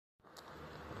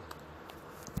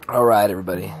All right,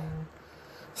 everybody.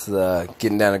 This is the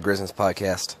Getting Down to Grizzness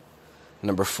podcast,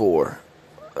 number 4.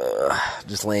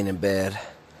 Just laying in bed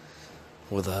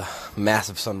with a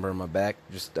massive sunburn on my back.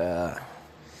 Just did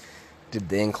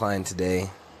the incline today.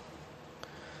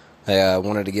 I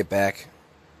wanted to get back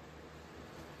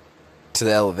to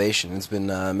the elevation. It's been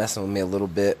messing with me a little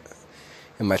bit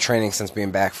in my training since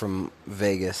being back from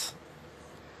Vegas.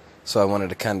 So I wanted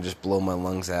to kind of just blow my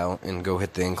lungs out and go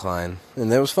hit the incline.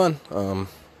 And it was fun.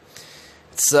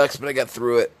 It sucks, but I got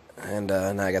through it. And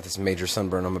now I got this major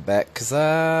sunburn on my back because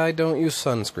I don't use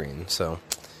sunscreen. So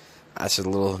that's just a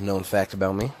little known fact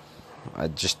about me. I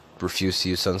just refuse to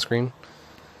use sunscreen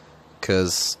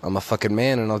because I'm a fucking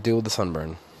man and I'll deal with the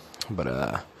sunburn.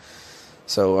 But,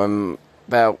 so I'm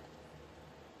about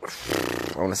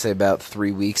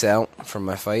 3 weeks out from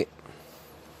my fight.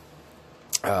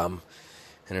 And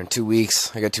in 2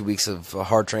 weeks, I got 2 weeks of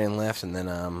hard training left, and then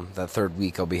that third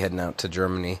week I'll be heading out to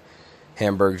Germany,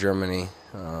 Hamburg, Germany,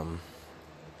 for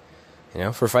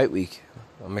fight week.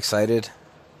 I'm excited,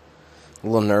 a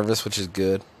little nervous, which is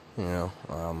good,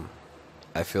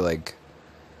 I feel like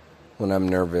when I'm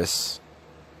nervous,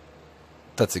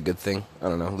 that's a good thing, I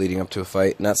don't know, leading up to a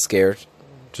fight, not scared,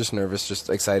 just nervous, just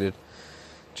excited,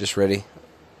 just ready,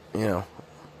 been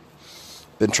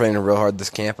training real hard this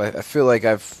camp. I feel like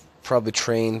I've probably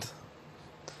trained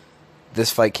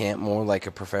this fight camp more like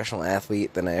a professional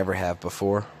athlete than I ever have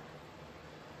before.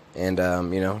 And,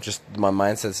 just my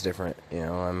mindset's different.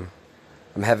 I'm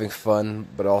having fun,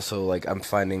 but also, like, I'm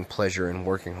finding pleasure in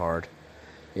working hard.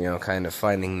 Kind of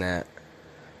finding that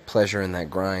pleasure in that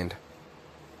grind.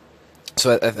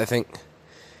 So I think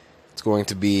it's going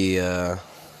to be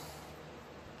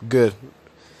good.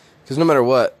 Because no matter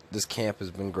what, this camp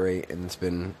has been great, and it's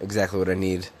been exactly what I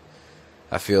need.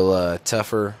 I feel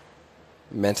tougher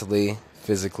mentally,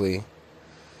 physically,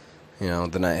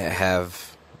 than I have,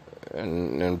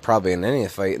 and probably in any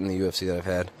fight in the UFC that I've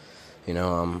had.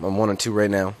 I'm 1-2 right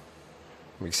now.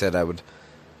 Like I said, I want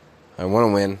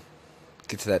to win,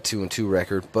 get to that 2-2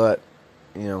 record, but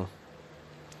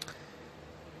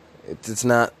it's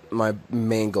not my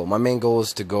main goal. My main goal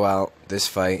is to go out this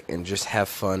fight and just have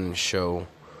fun and show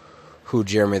who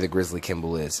Jeremy the Grizzly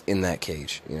Kimball is in that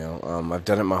cage. I've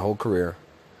done it my whole career,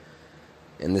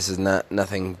 and this is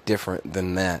nothing different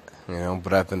than that,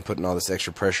 but I've been putting all this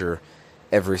extra pressure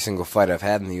every single fight I've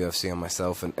had in the UFC on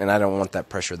myself, and I don't want that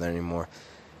pressure there anymore.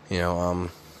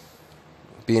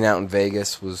 Being out in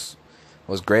Vegas was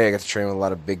great. I got to train with a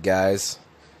lot of big guys,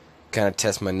 kind of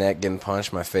test my neck, getting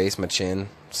punched, my face, my chin,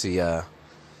 see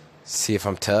if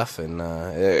I'm tough, and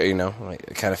I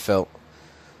kind of felt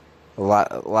a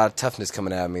lot of toughness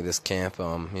coming out of me this camp.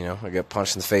 I got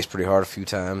punched in the face pretty hard a few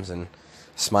times and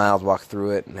smiled, walked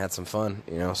through it, and had some fun.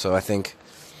 So I think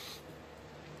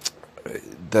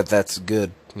that's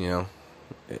good. It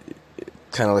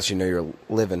kind of lets you know you're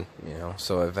living.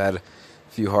 So I've had a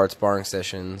few hard sparring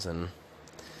sessions,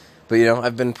 but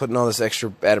I've been putting all this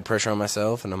extra added pressure on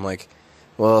myself, and I'm like,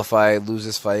 well, if I lose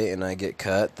this fight and I get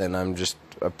cut, then I'll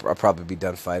probably be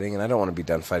done fighting, and I don't want to be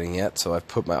done fighting yet. So I've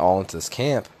put my all into this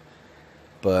camp.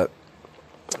 But,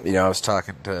 I was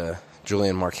talking to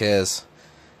Julian Marquez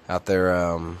out there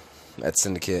at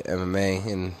Syndicate MMA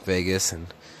in Vegas, and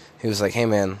he was like, hey,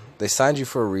 man, they signed you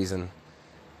for a reason.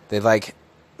 They like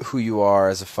who you are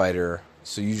as a fighter,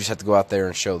 so you just have to go out there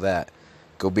and show that.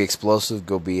 Go be explosive,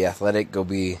 go be athletic, go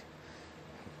be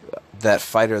that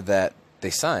fighter that they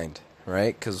signed,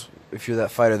 right? Because if you're that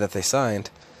fighter that they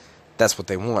signed, that's what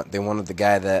they want. They wanted the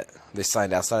guy that they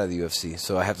signed outside of the UFC,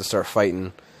 so I have to start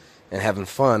fighting and having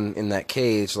fun in that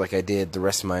cage like I did the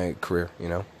rest of my career,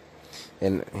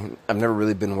 And I've never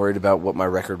really been worried about what my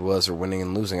record was or winning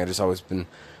and losing. I just always been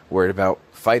worried about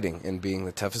fighting and being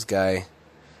the toughest guy,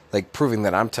 like proving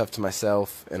that I'm tough to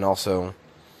myself, and also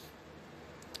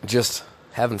just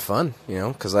having fun,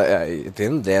 because at the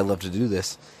end of the day, I love to do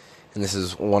this, and this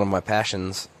is one of my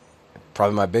passions,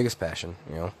 probably my biggest passion,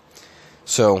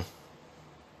 So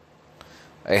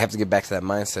I have to get back to that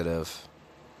mindset of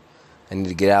I need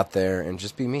to get out there and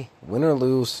just be me. Win or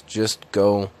lose, just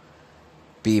go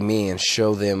be me and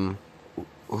show them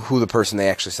who the person they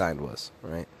actually signed was,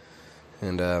 right?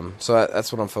 And so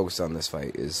that's what I'm focused on this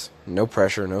fight, is no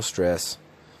pressure, no stress,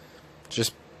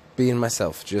 just being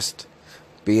myself, just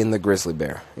being the grizzly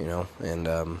bear,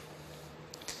 And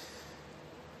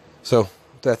so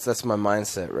that's my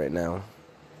mindset right now.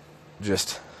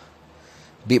 Just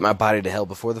beat my body to hell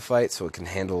before the fight so it can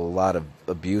handle a lot of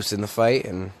abuse in the fight,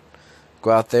 and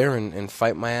go out there and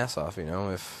fight my ass off,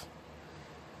 If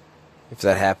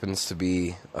that happens to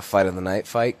be a fight of the night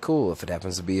fight, cool. If it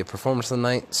happens to be a performance of the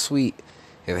night, sweet.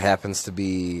 If it happens to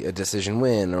be a decision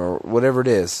win or whatever it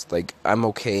is, like, I'm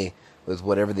okay with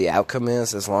whatever the outcome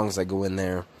is, as long as I go in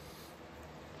there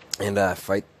and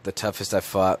fight the toughest I've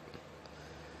fought,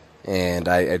 and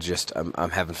I'm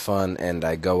having fun, and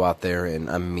I go out there and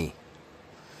I'm me,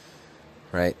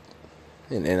 right?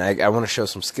 And I want to show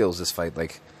some skills this fight.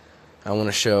 Like, I want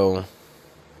to show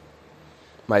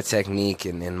my technique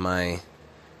and my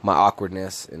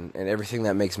awkwardness and everything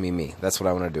that makes me me. That's what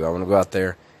I want to do. I want to go out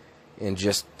there and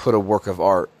just put a work of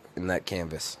art in that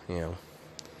canvas, you know.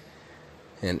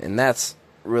 And that's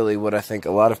really what I think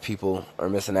a lot of people are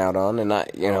missing out on. And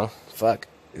fuck,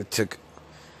 it took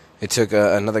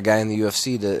another guy in the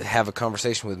UFC to have a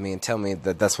conversation with me and tell me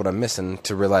that that's what I'm missing,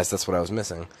 to realize that's what I was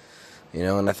missing, you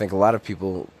know. And I think a lot of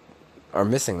people are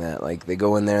missing that. Like, they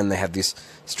go in there and they have these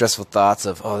stressful thoughts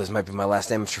of, oh, this might be my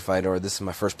last amateur fight, or this is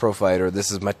my first pro fight, or this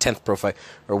is my 10th pro fight,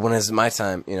 or when is it my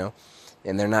time, you know.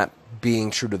 And they're not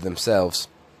being true to themselves.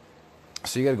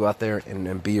 So you got to go out there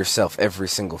and be yourself every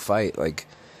single fight, like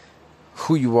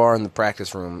who you are in the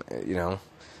practice room, you know.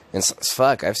 And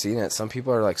fuck, I've seen it. Some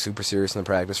people are like super serious in the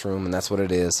practice room, and that's what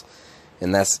it is.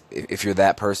 And that's, if you're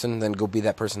that person, then go be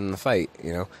that person in the fight,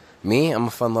 you know. Me, I'm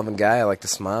a fun-loving guy. I like to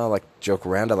smile, I like to joke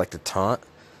around, I like to taunt,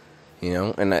 you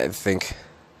know. And I think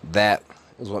that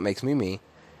is what makes me me,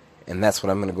 and that's what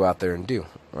I'm going to go out there and do,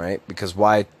 right? Because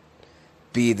why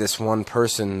be this one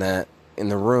person that in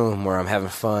the room where I'm having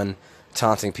fun,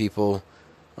 taunting people,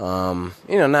 you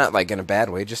know, not like in a bad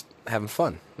way, just having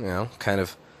fun, you know, kind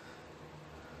of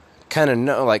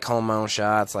know, like, calling my own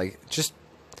shots, like, just,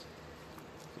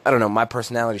 I don't know, my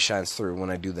personality shines through when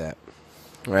I do that,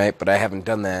 right? But I haven't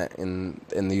done that in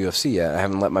the UFC yet. I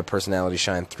haven't let my personality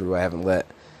shine through. I haven't let,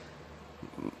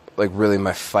 like, really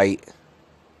my fight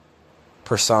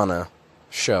persona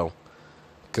show,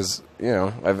 because, you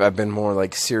know, I've been more,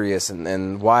 like, serious,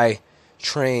 and why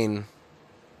train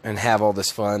and have all this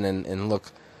fun and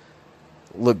look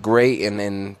great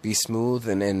and be smooth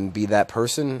and be that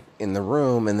person in the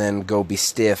room, and then go be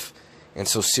stiff and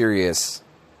so serious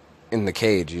in the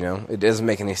cage, you know? It doesn't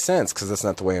make any sense, because that's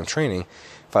not the way I'm training.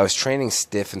 If I was training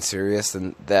stiff and serious,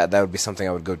 then that would be something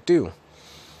I would go do.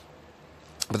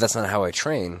 But that's not how I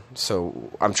train,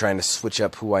 so I'm trying to switch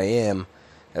up who I am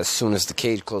as soon as the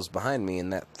cage closed behind me,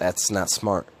 and that's not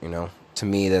smart, you know? To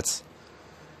me, that's,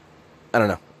 I don't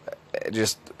know,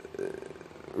 just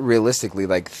realistically,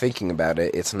 like, thinking about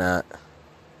it, it's not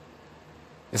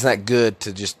good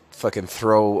to just fucking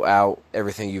throw out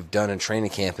everything you've done in training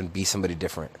camp and be somebody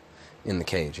different in the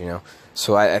cage, you know.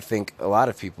 So I think a lot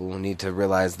of people need to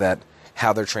realize that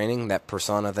how they're training, that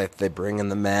persona that they bring in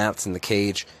the mats and the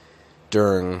cage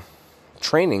during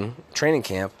training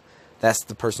camp, that's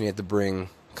the person you have to bring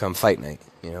come fight night,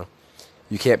 you know.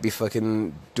 You can't be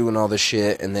fucking doing all this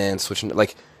shit and then switching.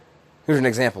 Like, here's an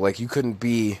example. Like, you couldn't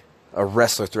be a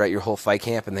wrestler throughout your whole fight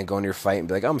camp and then go into your fight and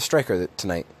be like, I'm a striker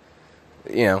tonight.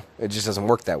 You know, it just doesn't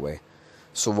work that way.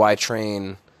 So why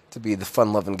train to be the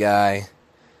fun-loving guy,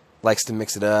 likes to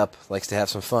mix it up, likes to have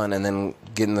some fun, and then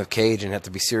get in the cage and have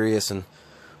to be serious and,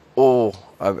 oh,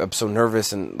 I'm so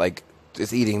nervous and, like,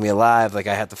 it's eating me alive, like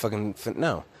I have to fucking,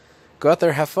 no. Go out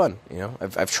there, have fun, you know.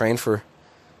 I've trained for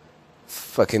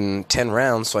fucking 10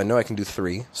 rounds, so I know I can do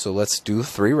 3. So let's do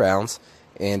 3 rounds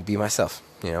and be myself,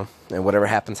 you know. And whatever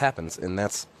happens, happens. And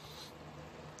that's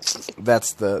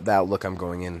the outlook I'm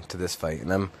going into this fight.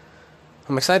 And I'm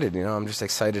excited, you know. I'm just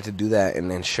excited to do that and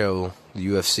then show the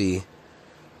UFC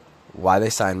why they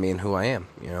signed me and who I am,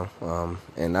 you know.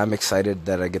 And I'm excited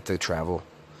that I get to travel.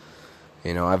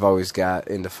 You know, I've always got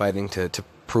into fighting to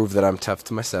prove that I'm tough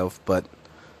to myself, but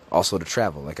also to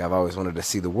travel. Like, I've always wanted to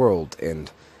see the world,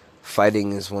 and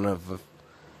fighting is one of,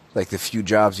 like, the few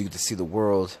jobs you get to see the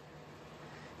world,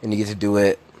 and you get to do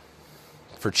it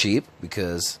for cheap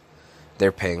because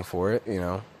they're paying for it, you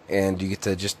know, and you get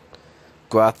to just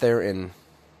go out there and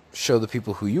show the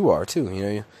people who you are, too, you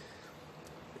know.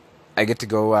 I get to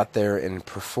go out there and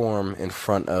perform in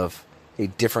front of a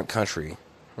different country,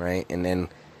 right, and then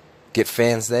get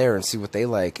fans there and see what they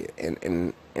like,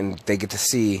 and they get to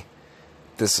see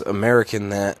this American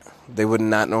that they would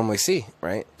not normally see,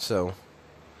 right? So,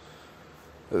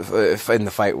 if in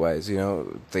the fight wise, you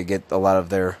know, they get a lot of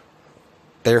their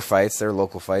fights, their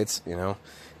local fights, you know,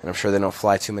 and I'm sure they don't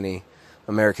fly too many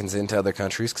Americans into other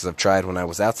countries, because I've tried when I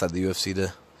was outside the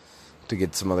UFC to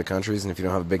get some other countries, and if you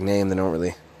don't have a big name, they don't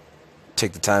really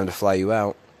take the time to fly you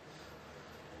out.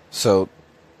 So,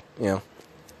 you know,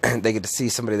 they get to see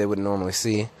somebody they wouldn't normally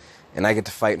see, and I get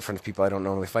to fight in front of people I don't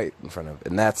normally fight in front of,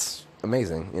 and that's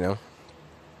amazing, you know.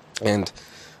 And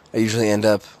I usually end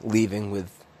up leaving with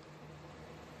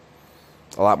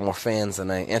a lot more fans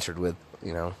than I entered with,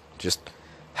 you know, just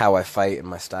how I fight and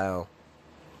my style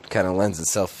kind of lends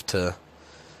itself to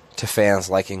fans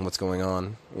liking what's going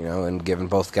on, and giving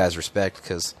both guys respect,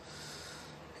 because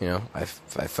I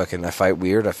fight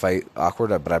weird, I fight awkward,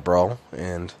 but I brawl,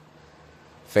 and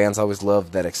fans always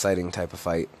love that exciting type of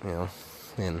fight,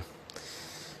 and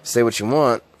say what you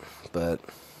want, but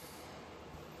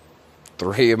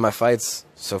 3 of my fights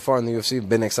so far in the UFC have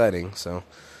been exciting, so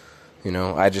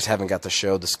I just haven't got to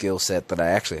show the skill set that I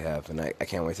actually have, and I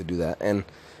can't wait to do that. And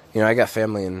I got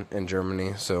family in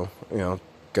Germany, so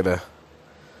got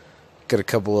a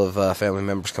couple of family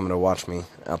members coming to watch me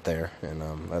out there, and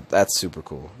that's super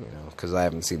cool, because I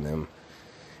haven't seen them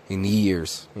in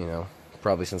years,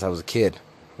 probably since I was a kid.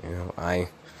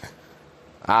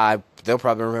 They'll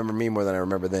probably remember me more than I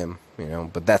remember them,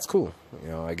 but that's cool.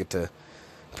 I get to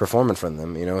perform in front of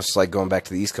them. It's like going back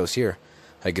to the East Coast here.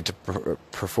 I get to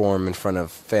perform in front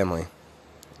of family,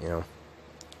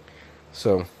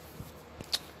 So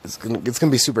it's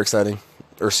gonna be super exciting,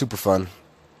 or super fun.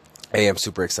 I am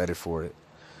super excited for it,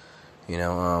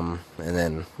 And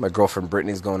then my girlfriend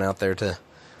Brittany's going out there to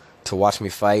watch me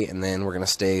fight, and then we're gonna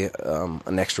stay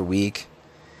an extra week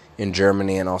in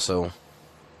Germany, and also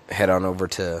head on over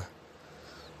to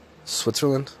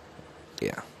Switzerland.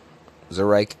 Yeah,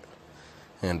 Zurich,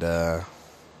 and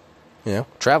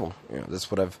travel. That's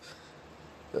what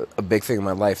a big thing in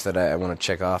my life that I want to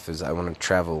check off is I want to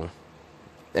travel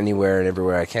anywhere and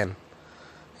everywhere I can.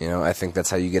 I think that's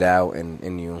how you get out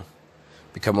and you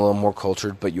become a little more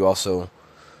cultured, but you also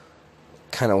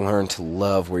kind of learn to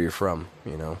love where you're from,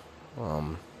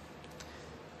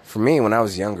 For me, when I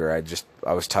was younger, I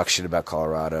always talk shit about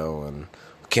Colorado and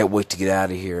can't wait to get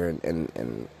out of here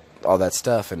and all that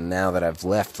stuff. And now that I've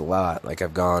left a lot, like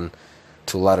I've gone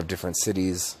to a lot of different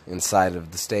cities inside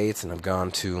of the States, and I've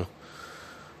gone to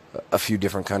a few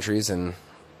different countries, and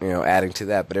adding to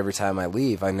that. But every time I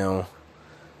leave, I know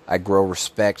I grow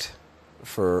respect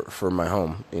for my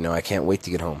home. I can't wait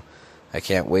to get home. I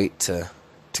can't wait to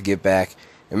get back.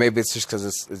 And maybe it's just because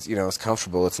it's it's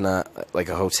comfortable. It's not like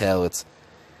a hotel. It's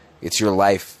your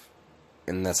life,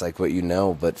 and that's like what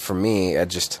But for me, I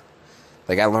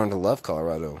learned to love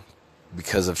Colorado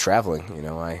because of traveling.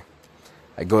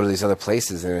 I go to these other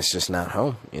places and it's just not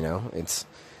home.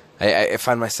 I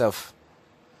find myself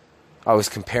always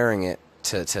comparing it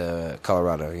to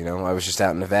Colorado. I was just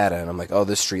out in Nevada, and I'm like, oh,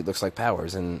 this street looks like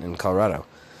Powers in Colorado.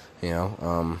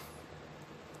 And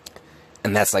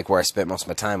that's like where I spent most of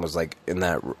my time, was like in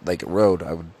that like road.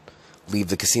 I would leave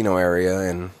the casino area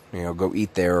and go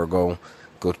eat there, or go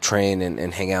train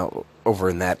and hang out over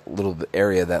in that little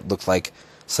area that looked like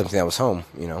something that was home.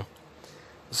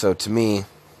 So to me,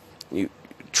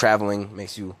 traveling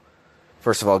makes you,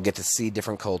 first of all, get to see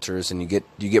different cultures, and you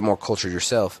get more cultured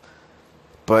yourself,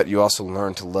 but you also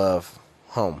learn to love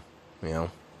home.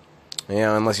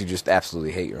 Unless you just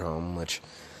absolutely hate your home, which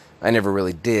I never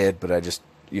really did, but I just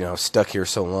stuck here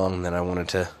so long that I wanted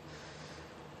to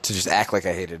just act like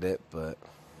I hated it. But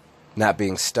not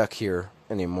being stuck here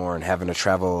anymore and having to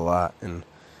travel a lot and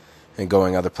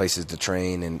going other places to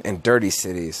train and dirty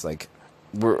cities, like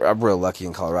I'm real lucky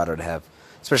in Colorado to have,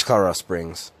 especially Colorado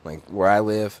Springs, like where I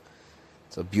live.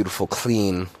 It's a beautiful,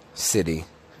 clean city,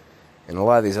 and a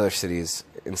lot of these other cities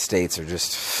and states are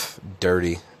just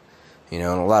dirty, and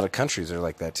a lot of countries are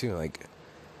like that too, like,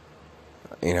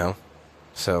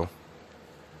 so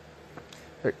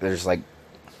there's like,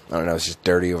 I don't know, it's just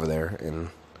dirty over there, and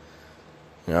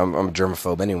I'm a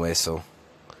germaphobe anyway, so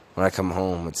when I come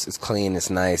home, it's clean, it's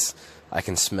nice, I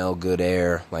can smell good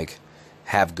air, like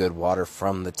have good water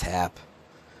from the tap.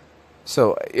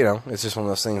 So, it's just one of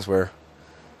those things where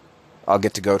I'll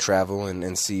get to go travel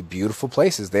and see beautiful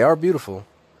places. They are beautiful.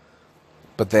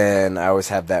 But then I always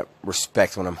have that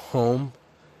respect when I'm home.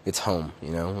 It's home,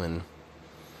 and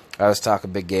I was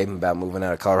talking big game about moving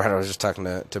out of Colorado. I was just talking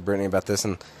to Brittany about this,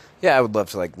 and yeah, I would love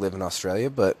to like live in Australia,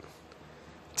 but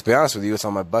to be honest with you, it's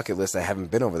on my bucket list. I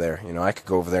haven't been over there. I could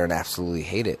go over there and absolutely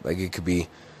hate it. Like, it could be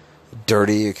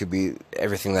dirty, it could be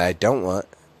everything that I don't want,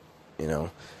 So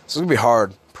it's going to be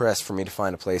hard pressed for me to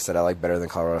find a place that I like better than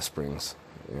Colorado Springs,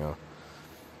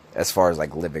 as far as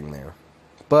like living there.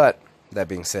 But that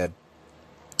being said,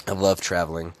 I love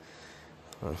traveling.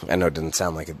 I know it didn't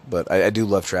sound like it, but I do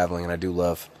love traveling, and I do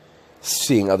love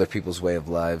seeing other people's way of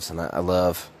lives, and I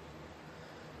love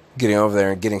getting over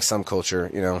there and getting some culture.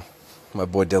 My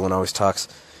boy Dylan always talks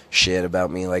shit about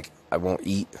me, like I won't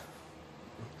eat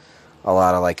a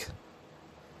lot of like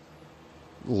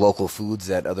local foods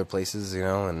at other places,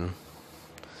 and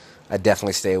I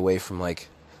definitely stay away from like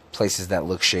places that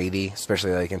look shady,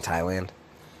 especially like in Thailand.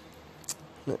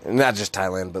 Not just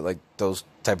Thailand, but like those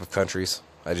type of countries.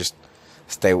 I just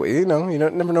stay away. You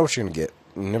never know what you're gonna get.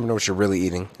 you never know what you're really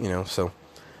eating, you know. So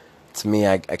to me,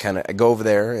 I go over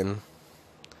there and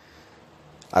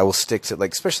I will stick to,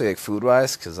 like, especially like food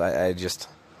wise, because I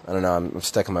don't know, I'm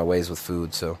stuck in my ways with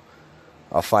food. So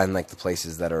I'll find like the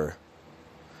places that are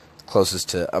closest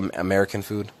to American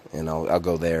food, and I'll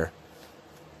go there.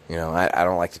 You know, I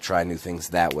don't like to try new things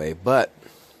that way, but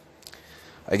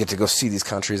I get to go see these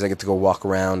countries. I get to go walk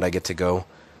around. I get to go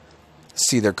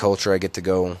see their culture. I get to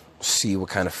go see what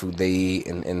kind of food they eat,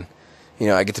 and you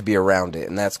know, I get to be around it,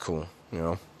 and that's cool. You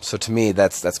know, so to me,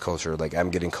 that's culture. Like, I'm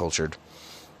getting cultured,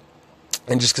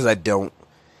 and just because I don't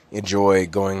enjoy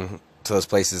going to those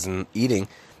places and eating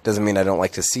doesn't mean I don't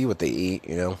like to see what they eat.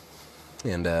 You know,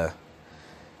 and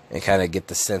kind of get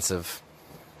the sense of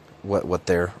what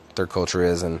their culture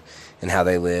is, and how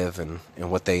they live, and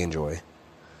what they enjoy.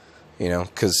 You know,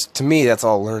 because to me, that's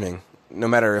all learning. No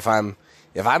matter if I'm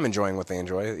enjoying what they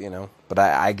enjoy, you know, but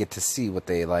I get to see what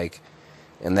they like,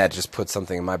 and that just puts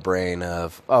something in my brain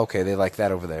of, oh, okay, they like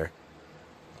that over there.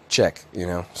 Check, you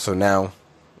know. So now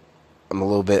I'm a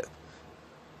little bit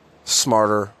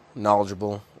smarter,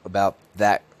 knowledgeable about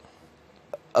that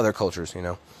other cultures, you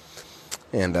know.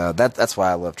 And that's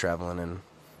why I love traveling,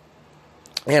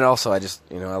 and also I just,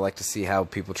 you know, I like to see how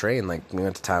people train. Like, we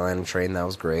went to Thailand and trained. That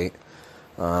was great.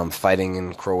 Fighting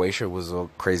in Croatia was a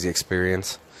crazy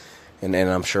experience. And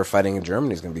I'm sure fighting in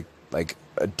Germany is going to be, like,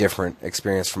 a different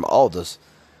experience from all of those.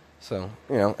 So,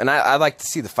 you know, and I like to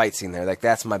see the fight scene there. Like,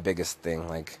 that's my biggest thing.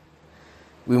 Like,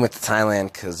 we went to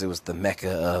Thailand because it was the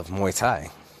mecca of Muay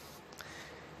Thai.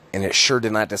 And it sure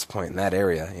did not disappoint in that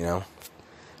area, you know.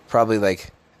 Probably,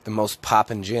 like, the most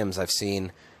poppin' gyms I've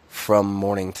seen from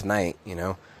morning to night, you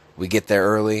know. We get there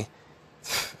early.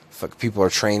 Fuck, people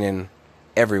are training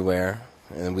everywhere.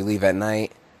 And we leave at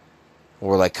night.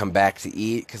 Or, like, come back to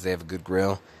eat because they have a good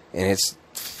grill. And it's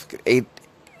 8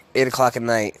 o'clock at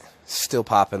night, still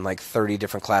popping, like 30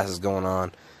 different classes going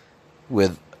on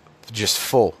with just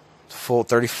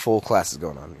 30 full classes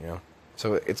going on, you know.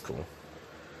 So it's cool.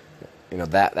 You know,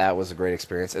 that was a great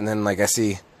experience. And then, like, I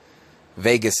see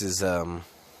Vegas is how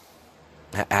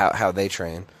they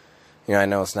train. You know, I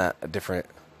know it's not a different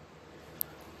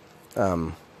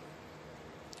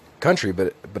country,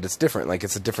 but it's different. Like,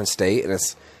 it's a different state, and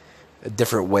it's a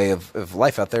different way of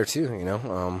life out there too, you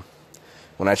know.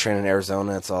 When I train in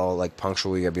Arizona, it's all like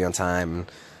punctual, you gotta be on time,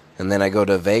 and then I go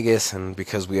to Vegas, and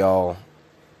because we all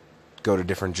go to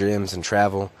different gyms and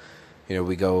travel, you know,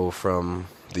 we go from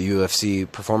the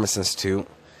UFC Performance Institute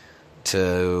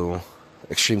to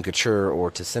Extreme Couture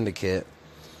or to Syndicate,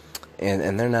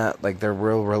 and they're not, like, they're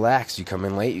real relaxed. You come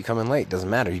in late, doesn't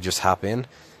matter. You just hop in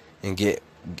and get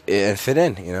and fit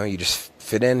in, you know. You just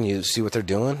fit in, you see what they're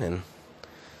doing, and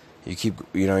you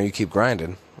keep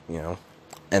grinding, you know,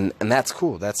 and that's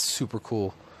cool. That's super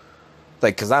cool.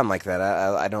 Like, 'cause I'm like that.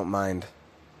 I don't mind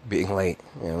being late,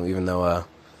 you know, even though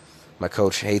my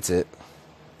coach hates it.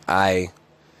 I'm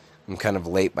kind of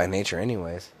late by nature,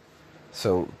 anyways.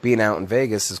 So being out in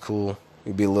Vegas is cool.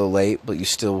 You'd be a little late, but you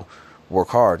still work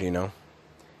hard, you know.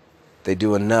 They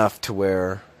do enough to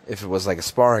where if it was like a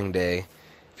sparring day,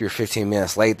 if you're 15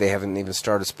 minutes late, they haven't even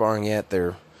started sparring yet.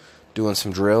 They're doing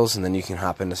some drills, and then you can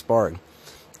hop into sparring.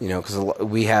 You know, because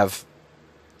we have,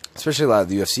 especially a lot of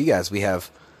the UFC guys, we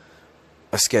have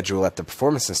a schedule at the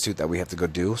Performance Institute that we have to go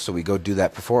do. So we go do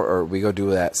that we go do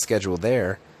that schedule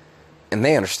there, and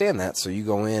they understand that. So you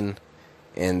go in,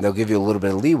 and they'll give you a little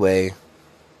bit of leeway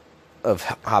of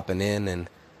hopping in and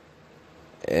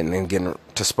getting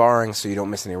to sparring, so you don't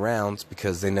miss any rounds,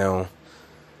 because they know,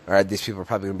 all right, these people are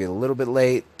probably going to be a little bit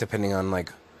late, depending on,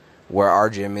 like, where our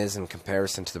gym is in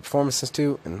comparison to the Performance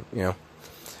Institute, and, you know,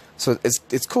 so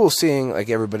it's cool seeing, like,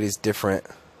 everybody's different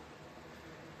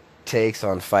takes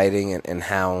on fighting, and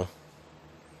how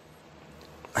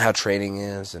training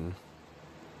is, and,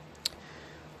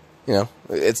 you know,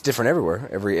 it's different everywhere.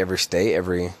 Every state,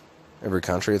 every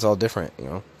country, it's all different, you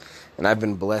know. And I've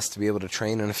been blessed to be able to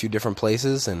train in a few different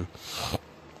places, and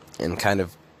kind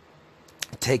of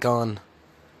take on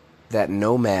that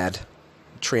nomad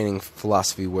training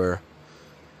philosophy where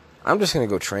I'm just going to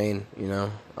go train, you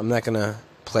know. I'm not going to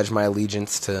pledge my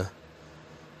allegiance to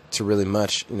really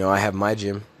much. You know, I have my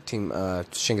gym, Team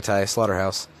Shingatai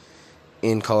Slaughterhouse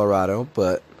in Colorado,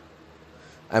 but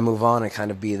I move on and kind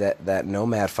of be that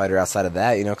nomad fighter outside of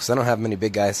that, you know, because I don't have many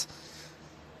big guys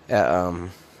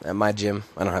at my gym.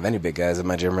 I don't have any big guys at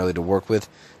my gym really to work with,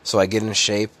 so I get in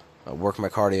shape, I work my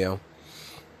cardio,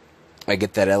 I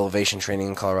get that elevation training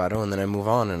in Colorado, and then I move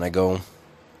on and I go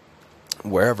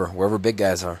wherever big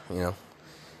guys are, you know.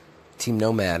 Team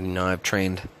Nomad, you know, I've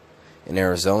trained in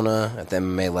Arizona at the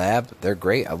MMA lab. They're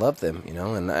great. I love them, you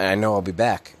know, and I know I'll be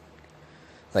back.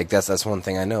 Like that's one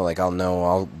thing I know. Like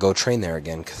I'll go train there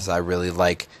again because I really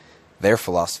like their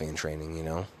philosophy in training. You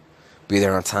know, be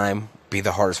there on time, be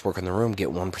the hardest worker in the room, get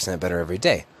 1% better every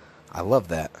day. I love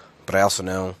that. But I also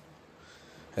know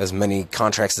as many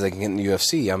contracts as I can get in the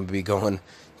UFC, I'm gonna be going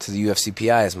to the UFC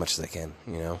PI as much as I can.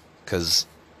 You know, because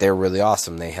they're really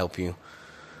awesome. They help you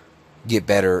get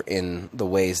better in the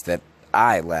ways that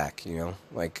I lack. You know,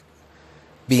 like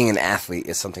being an athlete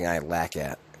is something I lack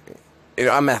at. You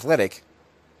know, I'm athletic,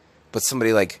 but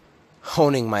somebody like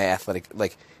honing my athletic,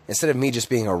 like instead of me just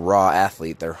being a raw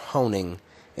athlete, they're honing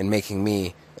and making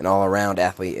me an all-around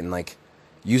athlete and like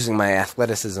using my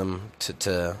athleticism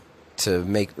to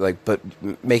make like, but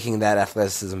making that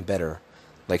athleticism better,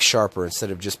 like sharper.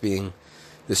 Instead of just being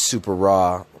this super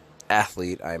raw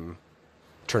athlete, I'm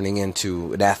turning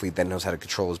into an athlete that knows how to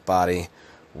control his body,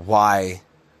 why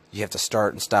you have to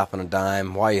start and stop on a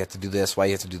dime, why you have to do this, why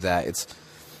you have to do that.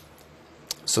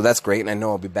 So that's great, and I know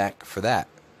I'll be back for that,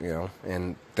 you know.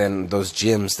 And then those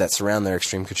gyms that surround their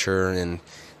Extreme Couture and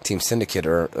Team Syndicate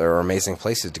are amazing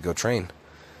places to go train.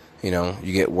 You know,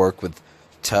 you get work with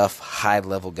tough,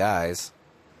 high-level guys,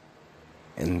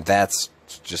 and that's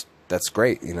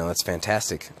great. You know, that's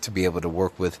fantastic to be able to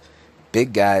work with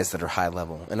big guys that are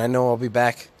high-level. And I know I'll be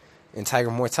back in Tiger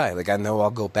Muay Thai. Like, I know I'll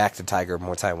go back to Tiger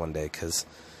Muay Thai one day because,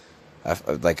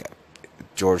 like,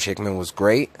 George Hickman was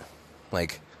great.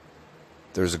 Like,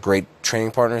 there's a great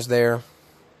training partners there.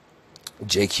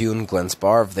 JQ and Glenn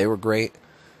Sparv, they were great.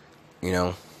 You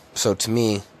know, so to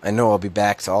me, I know I'll be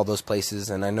back to all those places,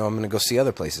 and I know I'm going to go see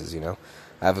other places, you know.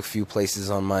 I have a few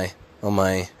places on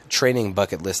my training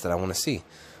bucket list that I want to see.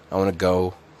 I want to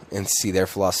go and see their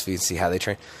philosophy and see how they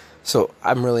train. So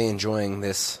I'm really enjoying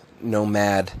this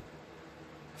nomad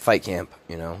fight camp,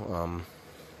 you know.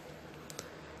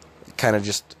 Kind of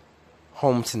just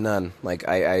home to none. Like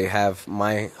I have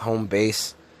my home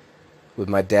base with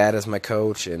my dad as my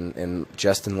coach and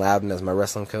Justin Loudon as my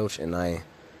wrestling coach, and I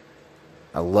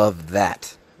love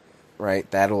that, right?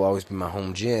 That'll always be my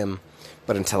home gym,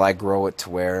 but until I grow it to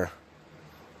where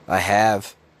I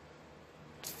have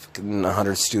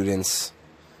 100 students,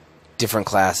 different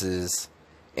classes,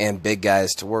 and big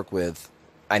guys to work with,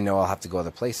 I know I'll have to go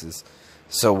other places.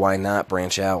 So why not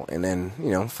branch out? And then,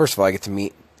 you know, first of all, I get to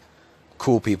meet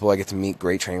cool people. I get to meet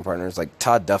great training partners. Like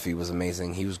Todd Duffy was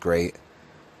amazing. He was great.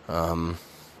 I'm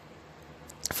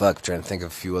trying to think of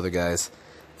a few other guys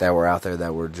that were out there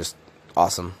that were just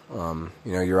awesome. You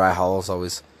know, Uriah Hall is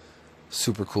always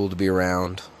super cool to be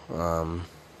around.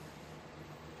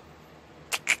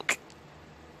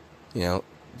 You know,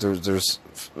 there's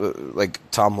like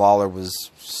Tom Lawler was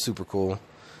super cool.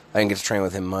 I didn't get to train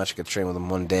with him much. I got to train with him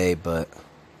one day, but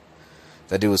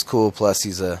that dude was cool. Plus,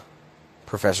 he's a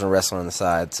professional wrestler on the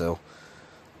side, so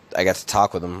I got to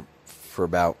talk with him for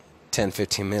about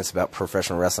 10-15 minutes about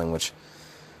professional wrestling, which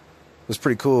was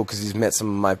pretty cool because he's met some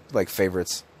of my like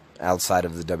favorites outside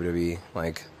of the WWE.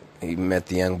 Like, he met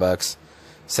the Young Bucks,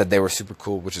 said they were super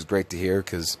cool, which is great to hear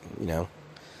because, you know,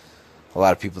 a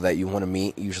lot of people that you want to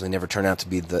meet usually never turn out to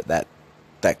be that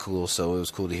cool. So it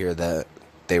was cool to hear that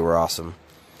they were awesome.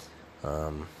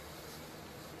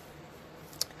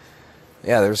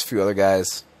 Yeah, there's a few other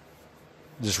guys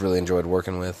just really enjoyed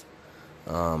working with.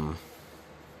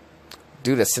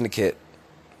 Dude at Syndicate,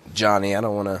 Johnny, I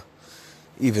don't want to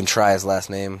even try his last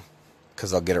name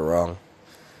because I'll get it wrong.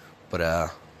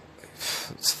 But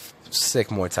sick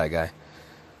Muay Thai guy.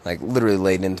 Like, literally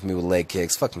laid into me with leg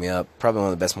kicks, fucked me up. Probably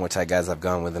one of the best Muay Thai guys I've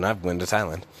gone with, and I've been to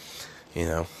Thailand. You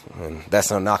know, and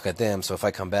that's no knock at them, so if I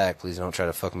come back, please don't try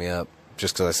to fuck me up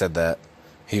just because I said that.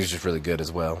 He was just really good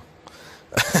as well.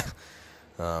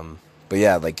 But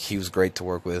yeah, like, he was great to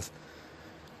work with.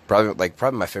 Probably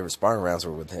my favorite sparring rounds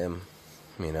were with him.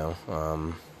 You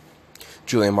know,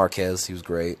 Julian Marquez, he was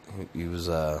great. He was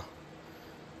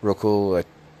real cool. I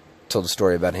told a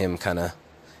story about him kind of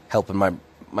helping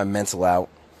my mental out,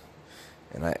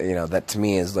 and that to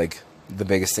me is like the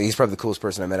biggest thing. He's probably the coolest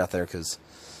person I met out there because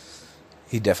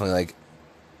he definitely like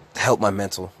helped my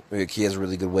mental. Like, he has a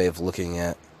really good way of looking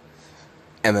at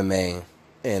MMA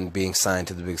and being signed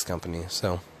to the biggest company.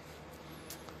 So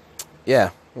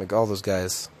yeah, like all those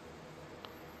guys.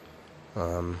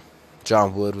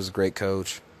 John Wood was a great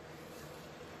coach.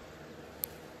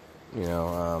 You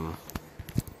know,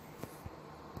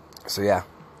 so yeah,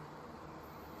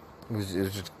 it was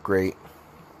just great.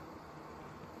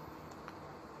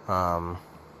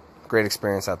 Great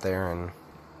experience out there, and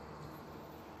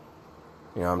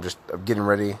you know, I'm getting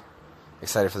ready,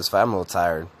 excited for this fight. I'm a little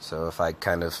tired, so if I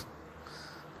kind of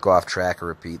go off track or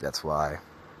repeat, that's why.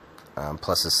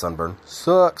 Plus this sunburn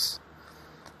sucks.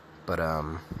 But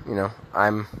you know,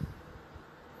 I'm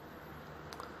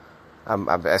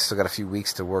I still got a few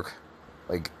weeks to work,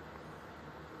 like,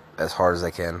 as hard as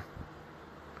I can,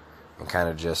 and kind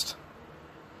of just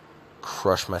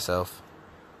crush myself,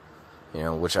 you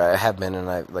know, which I have been, and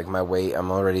like, my weight,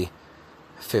 I'm already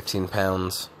 15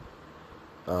 pounds,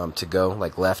 to go,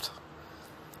 like, left,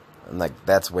 and, like,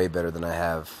 that's way better than I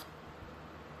have,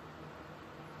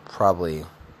 probably,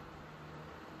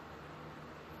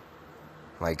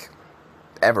 like,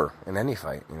 ever in any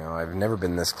fight, you know. I've never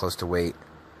been this close to weight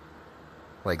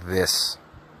like this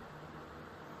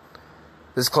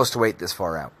close to weight this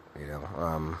far out, you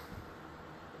know.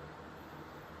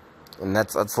 And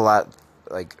that's a lot.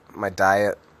 Like, my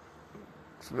diet,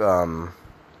 out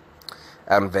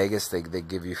in Vegas, they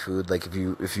give you food. Like, if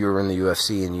you were in the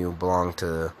UFC and you belong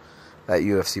to that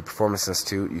UFC Performance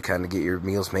Institute, you kind of get your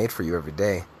meals made for you every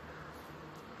day.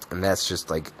 And that's just,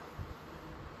 like,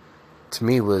 to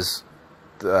me, was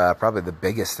probably the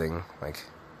biggest thing. Like,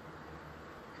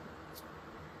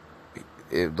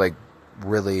 it, like,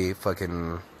 really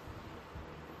fucking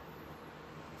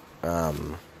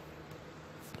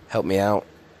helped me out,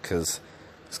 because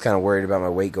I was kind of worried about my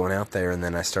weight going out there, and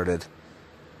then I started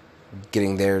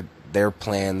getting their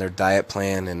plan, their diet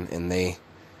plan, and they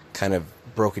kind of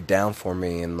broke it down for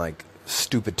me in, like,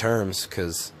 stupid terms,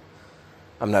 because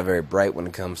I'm not very bright when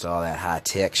it comes to all that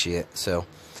high-tech shit. So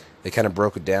they kind of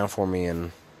broke it down for me,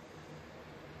 and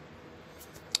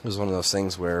it was one of those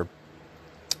things where,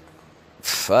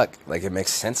 fuck, like, it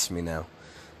makes sense to me now.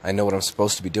 I know what I'm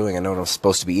supposed to be doing. I know what I'm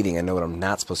supposed to be eating. I know what I'm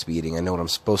not supposed to be eating. I know what I'm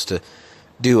supposed to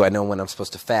do. I know when I'm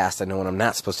supposed to fast. I know when I'm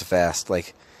not supposed to fast.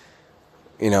 Like,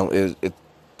 you know, it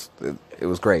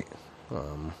was great.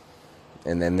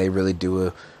 And then they really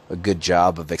do a good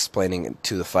job of explaining it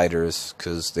to the fighters,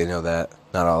 because they know that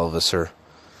not all of us are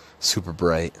super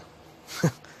bright.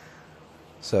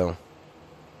 So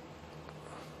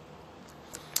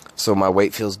my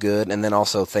weight feels good, and then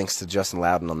also thanks to Justin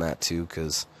Loudon on that too,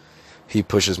 because he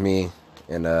pushes me,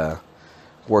 and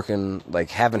working, like,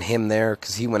 having him there,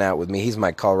 because he went out with me. He's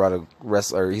my Colorado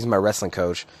wrestler. He's my wrestling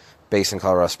coach, based in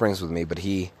Colorado Springs with me. But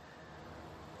he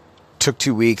took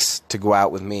 2 weeks to go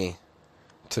out with me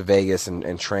to Vegas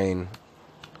and train.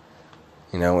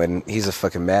 You know, and he's a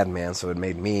fucking madman, so it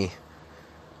made me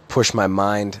push my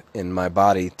mind and my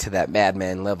body to that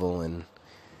madman level, and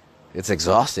it's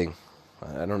exhausting.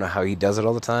 I don't know how he does it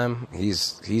all the time.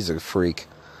 He's a freak,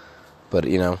 but,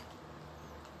 you know,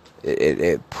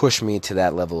 it pushed me to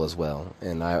that level as well,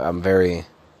 and I'm very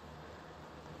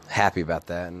happy about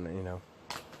that. And, you know,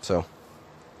 so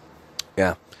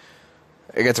yeah,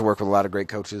 I got to work with a lot of great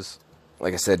coaches.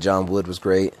 Like I said, John Wood was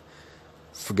great.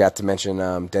 Forgot to mention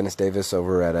Dennis Davis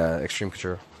over at Extreme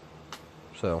Couture,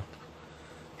 so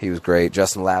he was great.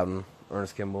 Justin Loudon,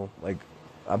 Ernest Kimball. Like,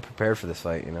 I'm prepared for this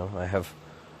fight. You know, I have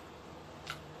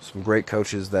some great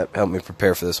coaches that helped me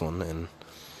prepare for this one, and,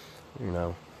 you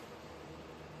know,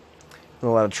 a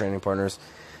lot of training partners,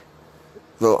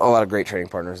 a lot of great training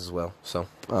partners as well. So,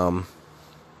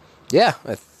 yeah,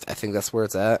 I think that's where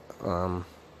it's at.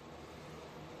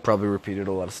 Probably repeated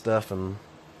a lot of stuff, and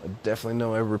I definitely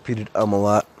know I repeated a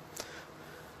lot.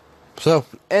 So,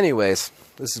 anyways,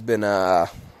 this has been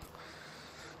the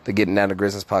Getting Down to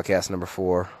Grizzness podcast number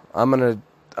 4. I'm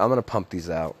gonna pump these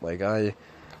out. Like,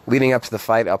 leading up to the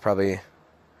fight, I'm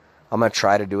gonna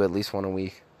try to do at least one a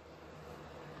week,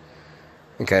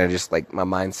 and kind of just, like, my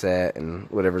mindset and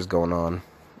whatever's going on.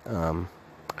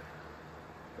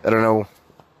 I don't know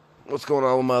what's going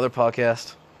on with my other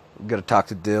podcast. I'm gonna talk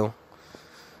to Dill.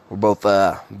 We're both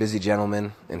busy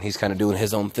gentlemen, and he's kind of doing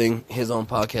his own thing, his own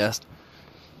podcast,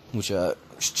 which you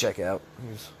should check out.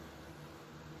 He's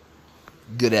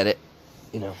good at it,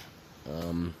 you know.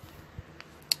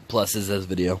 Plus his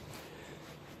video.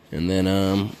 And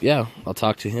then, yeah, I'll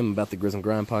talk to him about the Grizz and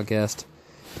Grind podcast,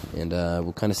 and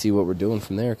we'll kind of see what we're doing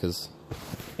from there, because,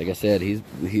 like I said,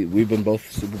 we've been both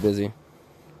super busy,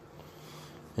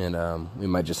 and we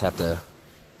might just have to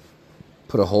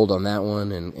put a hold on that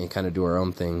one and kind of do our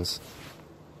own things.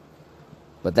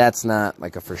 But that's not,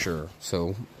 like, a for sure,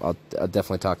 so I'll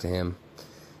definitely talk to him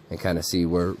and kind of see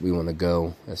where we want to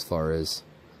go as far as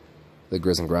the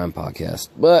Grizz and Grind podcast.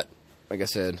 But, like I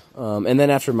said, and then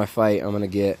after my fight, I'm going to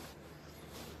get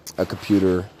a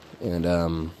computer,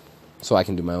 and so I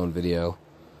can do my own video,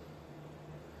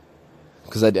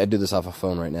 because I do this off a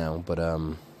phone right now. But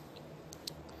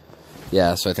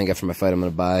yeah, so I think after my fight, I'm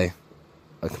going to buy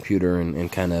a computer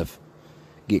and kind of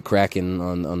get cracking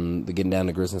on the Getting Down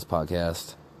to Grizzness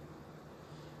podcast,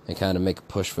 and kind of make a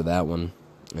push for that one.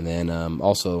 And then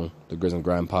also the Grizz and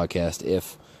Grind podcast,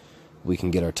 if we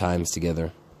can get our times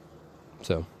together.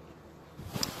 So,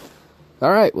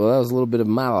 all right, well, that was a little bit of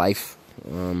my life.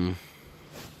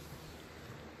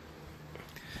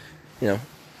 you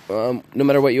know, no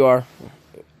matter what you are,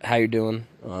 how you're doing,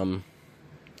 in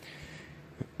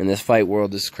this fight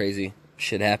world, this is crazy.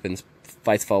 Shit happens.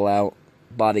 Fights fall out.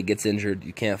 Body gets injured.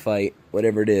 You can't fight.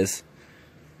 Whatever it is.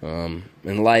 And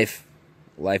life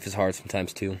is hard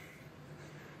sometimes too.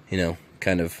 You know,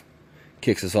 kind of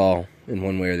kicks us all in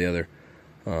one way or the other.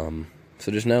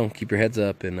 So just know, keep your heads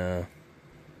up and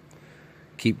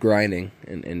keep grinding.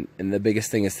 And the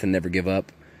biggest thing is to never give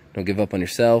up. Don't give up on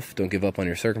yourself. Don't give up on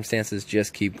your circumstances.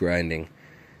 Just keep grinding,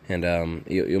 and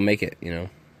you'll make it. You know,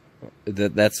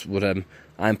 that's what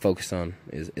I'm focused on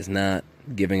is not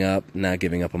giving up, not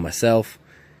giving up on myself,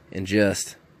 and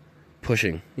just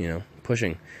pushing. You know,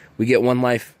 pushing. We get one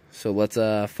life, so let's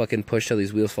fucking push till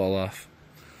these wheels fall off.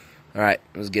 All right,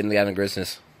 let's get into the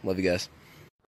Grizzness. Love you guys.